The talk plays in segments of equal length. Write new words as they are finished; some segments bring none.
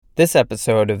This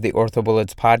episode of the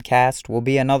OrthoBullets podcast will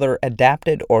be another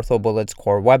adapted OrthoBullets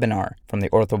Core webinar from the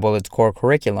OrthoBullets Core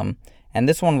curriculum, and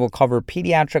this one will cover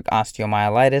pediatric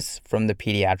osteomyelitis from the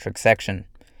pediatric section.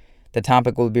 The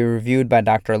topic will be reviewed by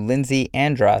Dr. Lindsay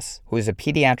Andras, who is a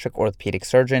pediatric orthopedic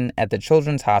surgeon at the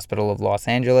Children's Hospital of Los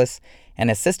Angeles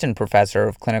and assistant professor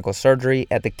of clinical surgery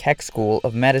at the Keck School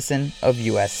of Medicine of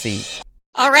USC.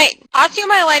 All right.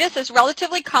 Osteomyelitis is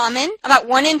relatively common. About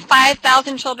 1 in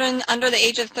 5,000 children under the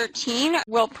age of 13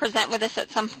 will present with this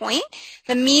at some point.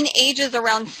 The mean age is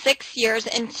around 6 years,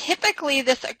 and typically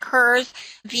this occurs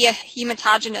via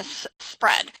hematogenous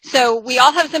spread. So we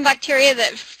all have some bacteria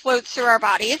that floats through our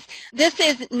bodies. This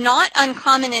is not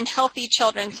uncommon in healthy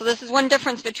children. So this is one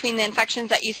difference between the infections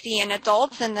that you see in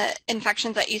adults and the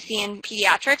infections that you see in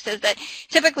pediatrics, is that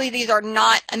typically these are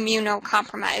not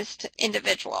immunocompromised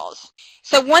individuals.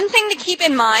 So one thing to keep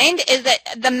in mind is that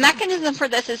the mechanism for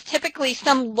this is typically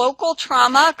some local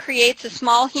trauma creates a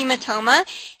small hematoma,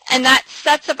 and that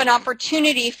sets up an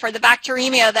opportunity for the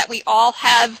bacteremia that we all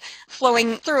have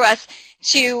flowing through us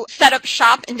to set up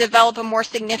shop and develop a more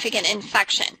significant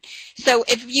infection. So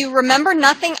if you remember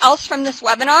nothing else from this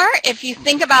webinar, if you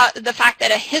think about the fact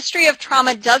that a history of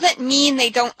trauma doesn't mean they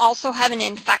don't also have an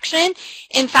infection.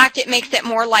 In fact, it makes it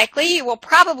more likely you will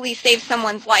probably save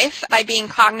someone's life by being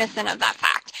cognizant of that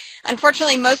fact.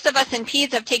 Unfortunately, most of us in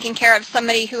peds have taken care of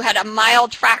somebody who had a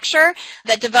mild fracture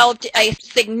that developed a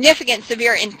significant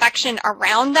severe infection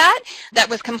around that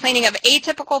was complaining of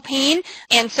atypical pain.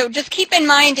 And so just keep in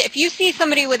mind, if you see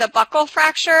somebody with a buccal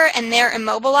fracture and they're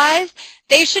immobilized,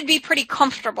 they should be pretty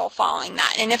comfortable following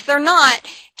that. And if they're not,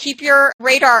 keep your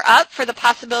radar up for the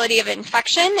possibility of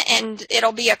infection, and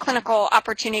it'll be a clinical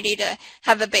opportunity to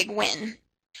have a big win.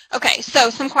 Okay, so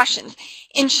some questions.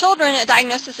 In children, a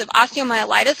diagnosis of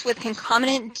osteomyelitis with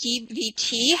concomitant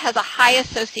DVT has a high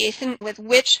association with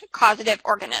which causative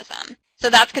organism? So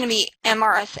that's going to be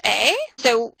MRSA.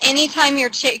 So anytime you're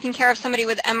taking care of somebody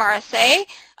with MRSA,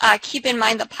 keep in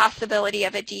mind the possibility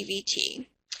of a DVT.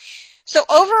 So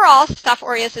overall, Staph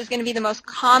aureus is going to be the most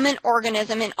common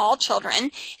organism in all children,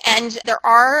 and there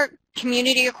are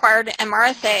community-acquired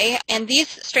MRSA, and these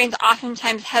strains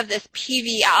oftentimes have this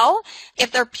PVL.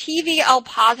 If they're PVL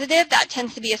positive, that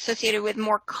tends to be associated with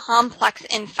more complex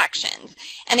infections.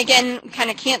 And again, kind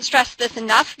of can't stress this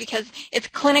enough because it's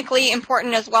clinically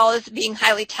important as well as being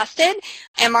highly tested.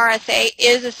 MRSA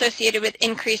is associated with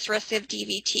increased risk of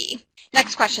DVT.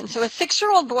 Next question. So a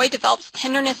 6-year-old boy develops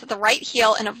tenderness at the right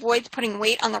heel and avoids putting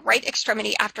weight on the right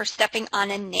extremity after stepping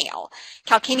on a nail.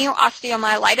 Calcaneal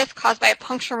osteomyelitis caused by a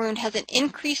puncture wound has an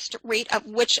increased rate of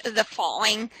which of the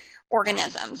following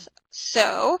organisms?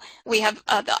 So we have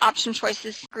the option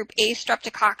choices: group A,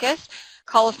 streptococcus,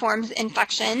 coliform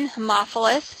infection,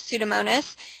 Haemophilus,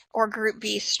 Pseudomonas, or group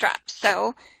B, strep.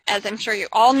 So as I'm sure you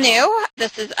all knew,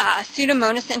 this is a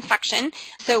Pseudomonas infection.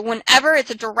 So whenever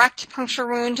it's a direct puncture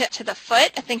wound to the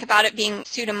foot, think about it being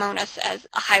Pseudomonas as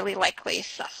a highly likely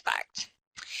suspect.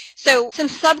 So some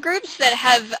subgroups that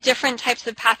have different types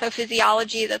of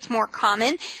pathophysiology that's more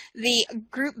common. The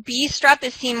group B strep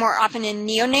is seen more often in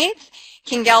neonates.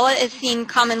 Kingella is seen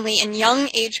commonly in young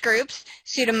age groups,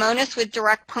 Pseudomonas with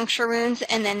direct puncture wounds,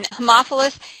 and then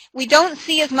Haemophilus we don't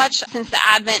see as much since the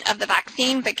advent of the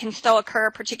vaccine, but can still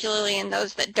occur particularly in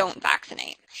those that don't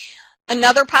vaccinate.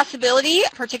 Another possibility,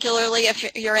 particularly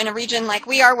if you're in a region like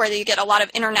we are where you get a lot of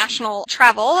international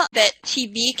travel, that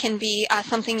TB can be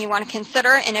something you want to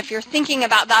consider. And if you're thinking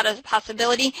about that as a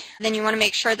possibility, then you want to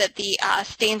make sure that the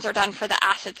stains are done for the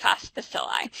acid-fast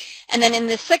bacilli. And then in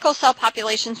the sickle cell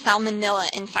population,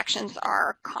 salmonella infections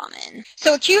are common.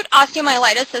 So acute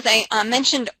osteomyelitis, as I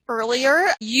mentioned earlier,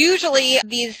 usually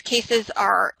these cases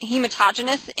are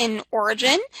hematogenous in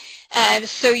origin.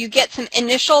 So you get some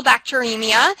initial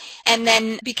bacteremia, and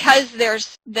then because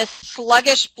there's this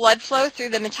sluggish blood flow through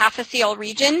the metaphyseal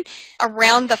region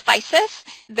around the physis,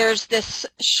 there's this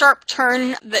sharp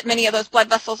turn that many of those blood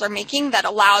vessels are making that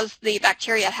allows the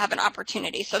bacteria to have an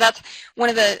opportunity. So that's one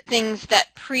of the things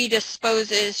that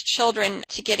predisposes children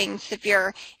to getting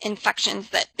severe infections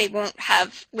that they won't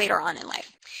have later on in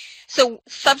life. So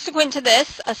subsequent to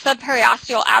this, a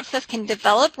subperiosteal abscess can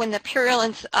develop when the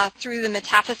purulence through the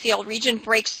metaphyseal region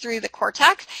breaks through the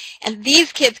cortex, and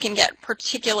these kids can get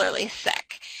particularly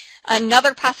sick.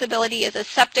 Another possibility is a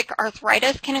septic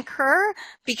arthritis can occur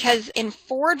because in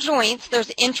 4 joints,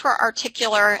 there's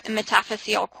intra-articular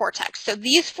metaphyseal cortex. So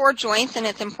these 4 joints, and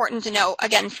it's important to know,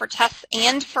 again, for tests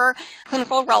and for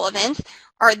clinical relevance,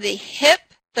 are the hip,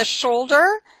 the shoulder,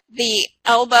 the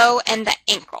elbow, and the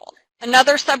ankle.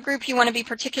 Another subgroup you want to be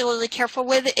particularly careful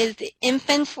with is the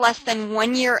infants less than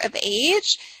 1 year of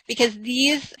age, because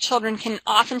these children can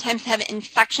oftentimes have an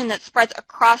infection that spreads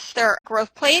across their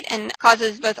growth plate and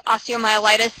causes both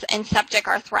osteomyelitis and septic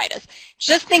arthritis.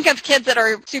 Just think of kids that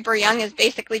are super young as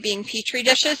basically being petri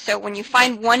dishes. So when you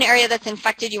find one area that's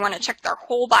infected, you want to check their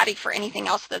whole body for anything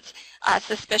else that's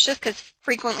suspicious, because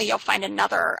frequently you'll find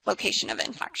another location of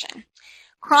infection.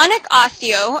 Chronic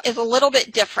osteo is a little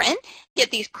bit different. You get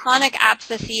these chronic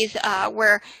abscesses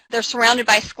where they're surrounded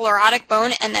by sclerotic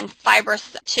bone and then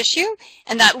fibrous tissue,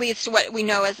 and that leads to what we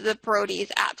know as the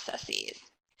Brody's abscesses.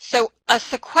 So a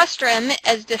sequestrum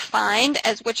is defined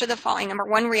as which of the following: number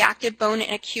 1, reactive bone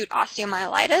in acute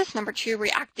osteomyelitis; number 2,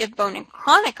 reactive bone in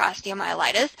chronic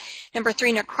osteomyelitis; number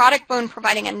 3, necrotic bone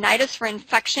providing a nidus for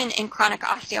infection in chronic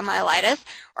osteomyelitis;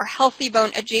 or healthy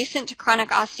bone adjacent to chronic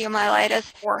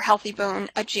osteomyelitis, or healthy bone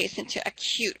adjacent to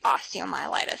acute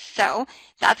osteomyelitis. So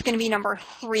that's going to be number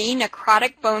 3,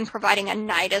 necrotic bone providing a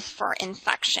nidus for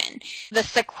infection. The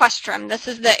sequestrum, this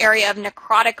is the area of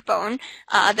necrotic bone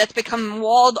that's become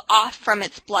walled off from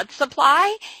its blood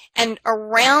supply, and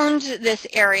around this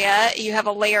area you have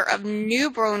a layer of new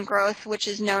bone growth, which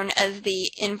is known as the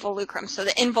involucrum. So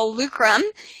the involucrum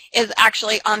is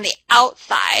actually on the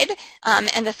outside,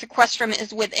 and the sequestrum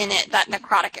is within it, that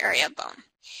necrotic area of bone.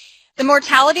 The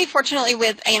mortality, fortunately,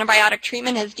 with antibiotic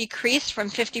treatment has decreased from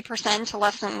 50% to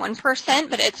less than 1%,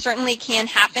 but it certainly can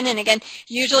happen. And again,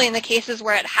 usually in the cases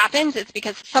where it happens, it's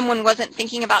because someone wasn't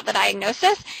thinking about the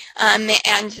diagnosis and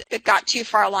it got too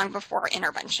far along before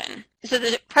intervention. So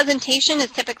the presentation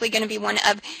is typically going to be one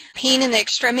of pain in the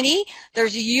extremity.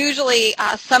 There's usually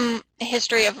some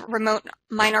history of remote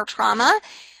minor trauma.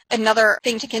 Another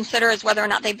thing to consider is whether or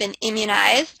not they've been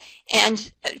immunized,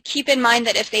 and keep in mind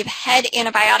that if they've had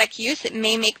antibiotic use, it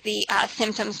may make the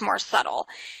symptoms more subtle.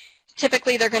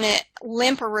 Typically, they're going to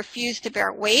limp or refuse to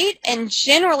bear weight, and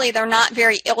generally they're not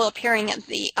very ill-appearing at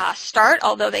the start,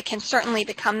 although they can certainly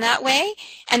become that way.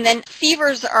 And then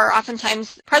fevers are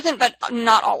oftentimes present, but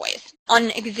not always.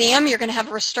 On exam, you're going to have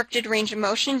restricted range of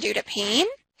motion due to pain.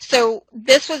 So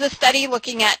this was a study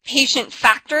looking at patient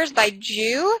factors by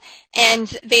Jew, and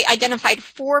they identified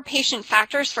 4 patient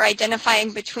factors for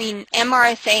identifying between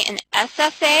MRSA and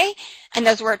SSA, and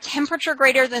those were a temperature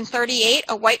greater than 38,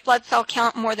 a white blood cell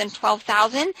count more than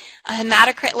 12,000, a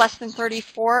hematocrit less than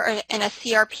 34, and a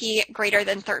CRP greater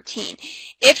than 13.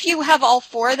 If you have all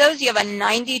 4 of those, you have a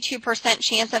 92%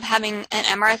 chance of having an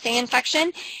MRSA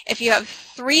infection. If you have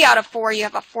 3 out of 4, you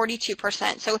have a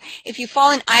 42%. So if you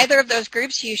fall in either of those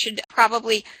groups, you should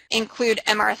probably include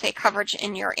MRSA coverage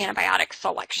in your antibiotic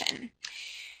selection.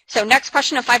 So next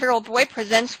question, a 5-year-old boy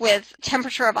presents with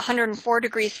temperature of 104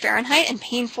 degrees Fahrenheit and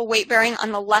painful weight bearing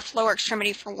on the left lower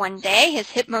extremity for 1 day. His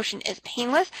hip motion is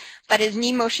painless, but his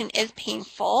knee motion is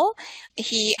painful.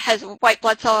 He has a white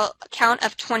blood cell count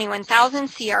of 21,000,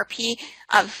 CRP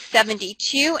of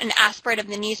 72, an aspirate of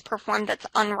the knees performed that's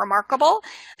unremarkable.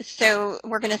 So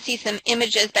we're going to see some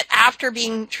images that after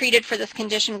being treated for this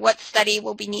condition, what study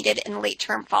will be needed in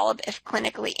late-term follow-up if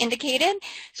clinically indicated.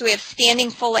 So we have standing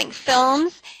full-length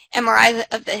films, MRI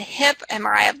of the hip,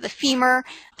 MRI of the femur,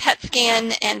 PET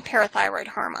scan, and parathyroid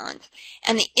hormones.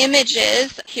 And the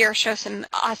images here show some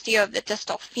osteo of the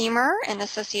distal femur and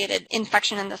associated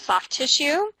infection in the soft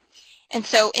tissue. And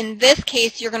so in this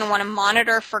case, you're going to want to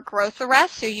monitor for growth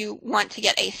arrest. So you want to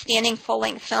get a standing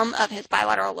full-length film of his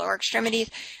bilateral lower extremities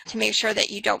to make sure that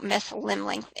you don't miss limb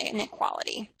length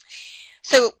inequality.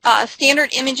 So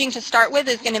standard imaging to start with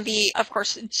is going to be, of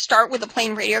course, start with a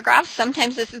plain radiograph.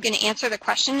 Sometimes this is going to answer the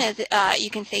question, as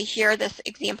you can see here, this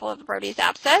example of Brody's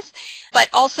abscess. But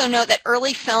also know that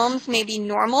early films may be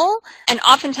normal, and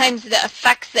oftentimes the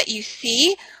effects that you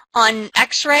see on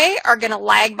x-ray are going to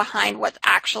lag behind what's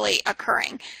actually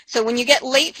occurring. So when you get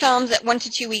late films at 1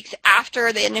 to 2 weeks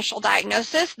after the initial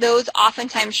diagnosis, those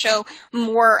oftentimes show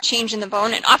more change in the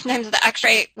bone, and oftentimes the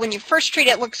x-ray, when you first treat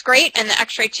it, looks great, and the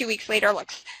x-ray 2 weeks later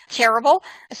looks terrible.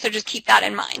 So just keep that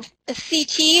in mind. A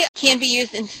CT can be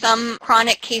used in some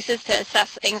chronic cases to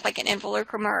assess things like an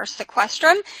involucrum or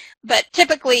sequestrum, but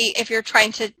typically if you're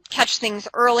trying to catch things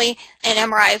early, an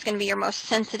MRI is going to be your most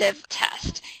sensitive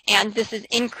test, and this is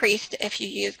increased if you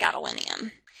use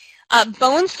gadolinium.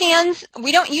 Bone scans,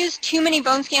 we don't use too many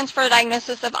bone scans for a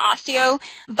diagnosis of osteo,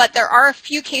 but there are a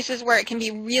few cases where it can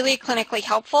be really clinically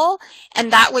helpful,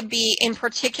 and that would be in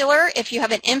particular if you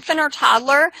have an infant or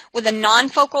toddler with a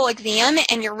non-focal exam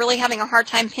and you're really having a hard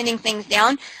time pinning things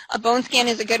down. A bone scan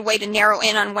is a good way to narrow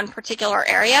in on one particular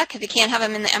area, because you can't have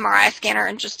them in the MRI scanner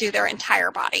and just do their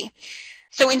entire body.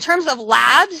 So in terms of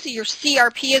labs, your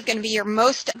CRP is going to be your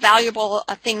most valuable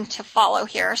thing to follow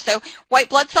here. So white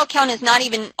blood cell count is not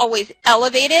even always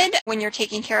elevated when you're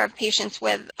taking care of patients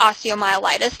with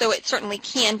osteomyelitis, though it certainly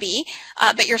can be.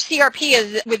 But your CRP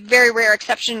is, with very rare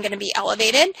exception, going to be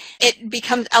elevated. It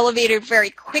becomes elevated very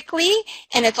quickly,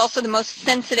 and it's also the most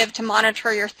sensitive to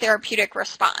monitor your therapeutic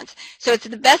response. So it's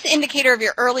the best indicator of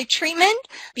your early treatment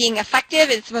being effective.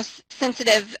 It's most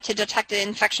sensitive to detect an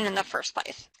infection in the first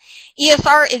place.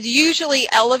 ESR is usually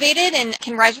elevated and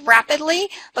can rise rapidly,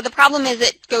 but the problem is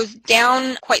it goes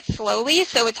down quite slowly,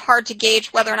 so it's hard to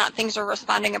gauge whether or not things are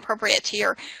responding appropriate to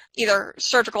your either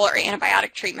surgical or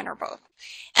antibiotic treatment or both.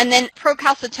 And then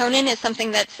procalcitonin is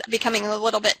something that's becoming a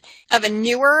little bit of a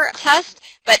newer test,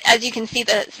 but as you can see,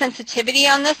 the sensitivity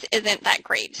on this isn't that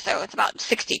great, so it's about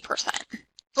 60%.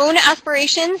 Bone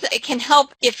aspirations, it can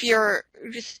help if you're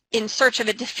just in search of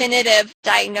a definitive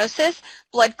diagnosis.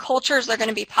 Blood cultures are going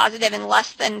to be positive in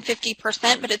less than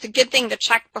 50%, but it's a good thing to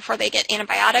check before they get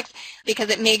antibiotics because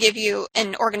it may give you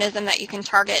an organism that you can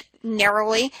target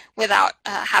narrowly without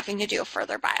having to do a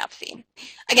further biopsy.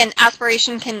 Again,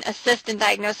 aspiration can assist in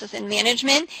diagnosis and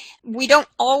management. We don't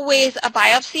always a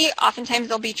biopsy. Oftentimes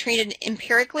they'll be treated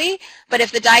empirically, but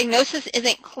if the diagnosis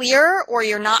isn't clear or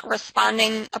you're not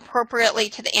responding appropriately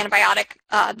to the antibiotic,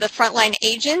 the frontline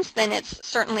agents, then it's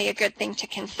certainly a good thing to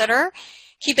consider.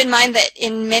 Keep in mind that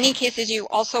in many cases you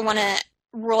also want to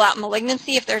rule out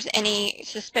malignancy if there's any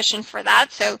suspicion for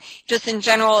that. So just in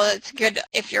general, it's good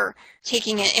if you're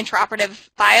taking an intraoperative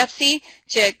biopsy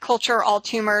to culture all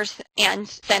tumors and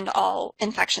send all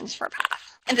infections for path.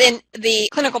 And then the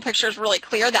clinical picture is really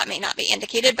clear. That may not be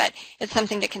indicated, but it's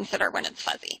something to consider when it's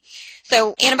fuzzy.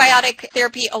 So antibiotic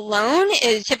therapy alone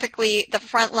is typically the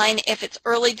front line if it's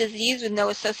early disease with no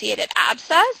associated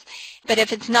abscess. But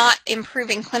if it's not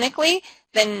improving clinically,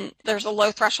 then there's a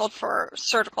low threshold for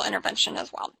surgical intervention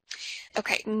as well.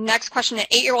 Okay, next question. An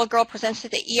 8-year-old girl presents to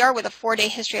the ER with a 4-day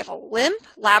history of a limp.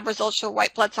 Lab results show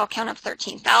white blood cell count of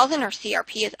 13,000. Her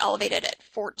CRP is elevated at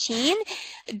 14.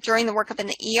 During the workup in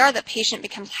the ER, the patient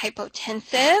becomes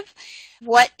hypotensive.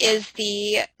 What is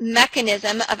the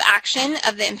mechanism of action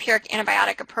of the empiric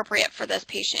antibiotic appropriate for this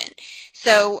patient?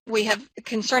 So we have a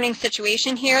concerning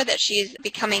situation here that she's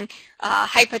becoming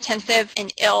hypotensive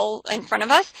and ill in front of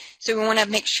us. So we want to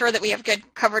make sure that we have good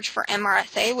coverage for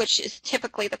MRSA, which is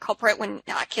typically the culprit when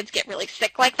kids get really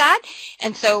sick like that.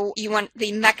 And so you want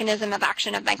the mechanism of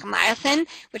action of vancomycin,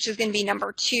 which is going to be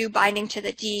number 2, binding to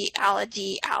the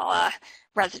D-ALA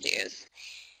residues.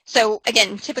 So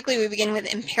again, typically we begin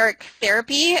with empiric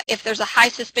therapy. If there's a high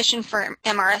suspicion for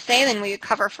MRSA, then we would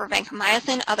cover for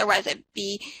vancomycin. Otherwise, it'd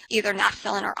be either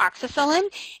nafcillin or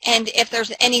oxacillin. And if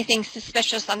there's anything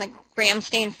suspicious on the gram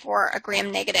stain for a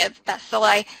gram-negative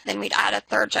bacilli, then we'd add a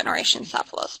 3rd-generation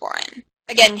cephalosporin.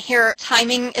 Again, here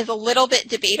timing is a little bit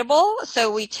debatable,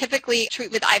 so we typically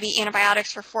treat with IV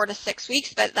antibiotics for 4 to 6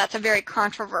 weeks, but that's a very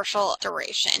controversial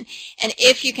duration. And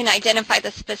if you can identify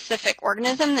the specific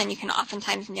organism, then you can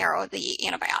oftentimes narrow the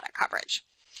antibiotic coverage.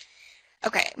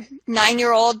 Okay,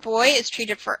 9-year-old boy is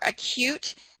treated for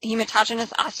acute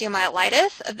hematogenous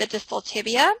osteomyelitis of the distal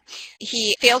tibia.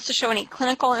 He fails to show any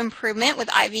clinical improvement with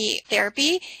IV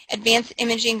therapy. Advanced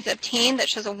imaging is obtained that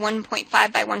shows a 1.5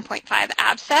 by 1.5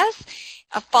 abscess.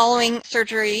 Following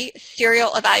surgery,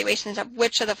 serial evaluations of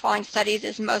which of the following studies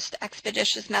is most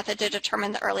expeditious method to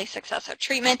determine the early success of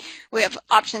treatment. We have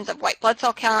options of white blood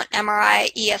cell count,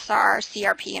 MRI, ESR,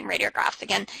 CRP, and radiographs.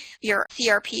 Again, your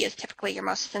CRP is typically your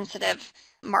most sensitive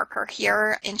marker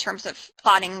here in terms of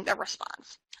plotting the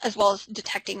response, as well as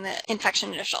detecting the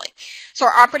infection initially. So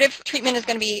our operative treatment is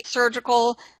going to be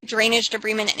surgical, drainage,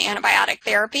 debridement, and antibiotic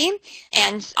therapy.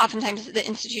 And oftentimes the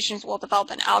institutions will develop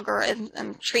an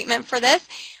algorithm treatment for this.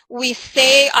 We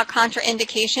say a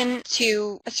contraindication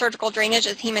to surgical drainage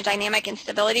is hemodynamic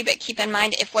instability, but keep in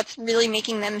mind if what's really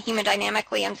making them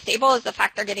hemodynamically unstable is the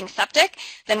fact they're getting septic,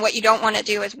 then what you don't want to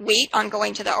do is wait on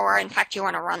going to the OR. In fact, you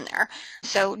want to run there.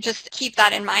 So just keep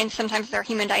that in mind. Sometimes they're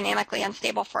hemodynamically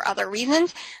unstable for other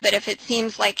reasons, but if it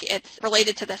seems like it's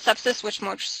related to the sepsis, which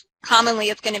most commonly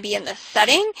it's going to be in this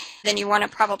setting, then you want to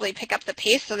probably pick up the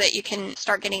pace so that you can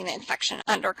start getting the infection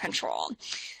under control.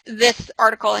 This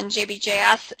article in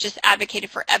JBJS just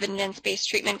advocated for evidence-based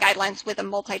treatment guidelines with a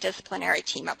multidisciplinary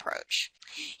team approach.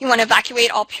 You want to evacuate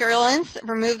all purulence,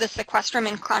 remove the sequestrum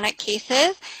in chronic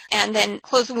cases, and then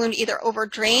close the wound either over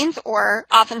drains or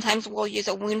oftentimes we'll use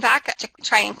a wound vac to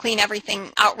try and clean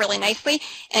everything out really nicely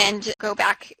and go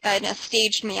back in a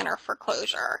staged manner for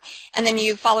closure. And then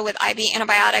you follow with IV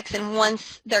antibiotics, and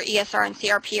once their ESR and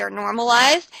CRP are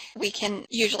normalized, we can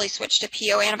usually switch to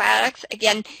PO antibiotics.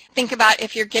 Again, think about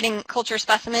if you're getting culture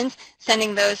specimens,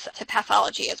 sending those to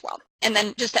pathology as well. And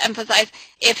then just to emphasize,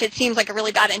 if it seems like a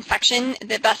really bad infection,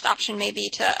 the best option may be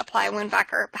to apply a wound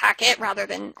vac or pack it rather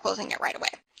than closing it right away.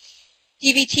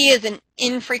 DVT is an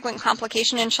infrequent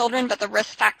complication in children, but the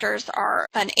risk factors are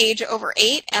an age over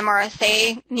 8,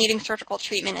 MRSA, needing surgical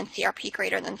treatment, and CRP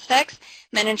greater than 6.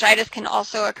 Meningitis can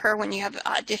also occur when you have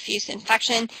diffuse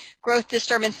infection. Growth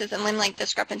disturbances and limb length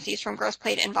discrepancies from growth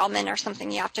plate involvement are something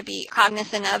you have to be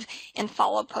cognizant of and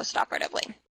follow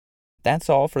postoperatively. That's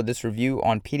all for this review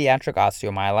on pediatric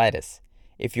osteomyelitis.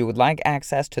 If you would like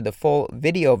access to the full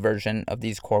video version of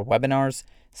these core webinars,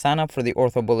 sign up for the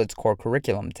OrthoBullets core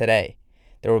curriculum today.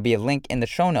 There will be a link in the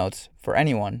show notes for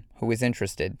anyone who is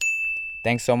interested.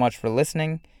 Thanks so much for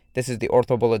listening. This is the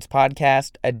OrthoBullets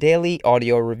podcast, a daily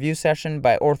audio review session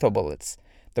by OrthoBullets,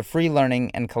 the free learning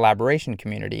and collaboration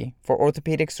community for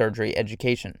orthopedic surgery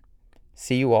education.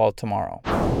 See you all tomorrow.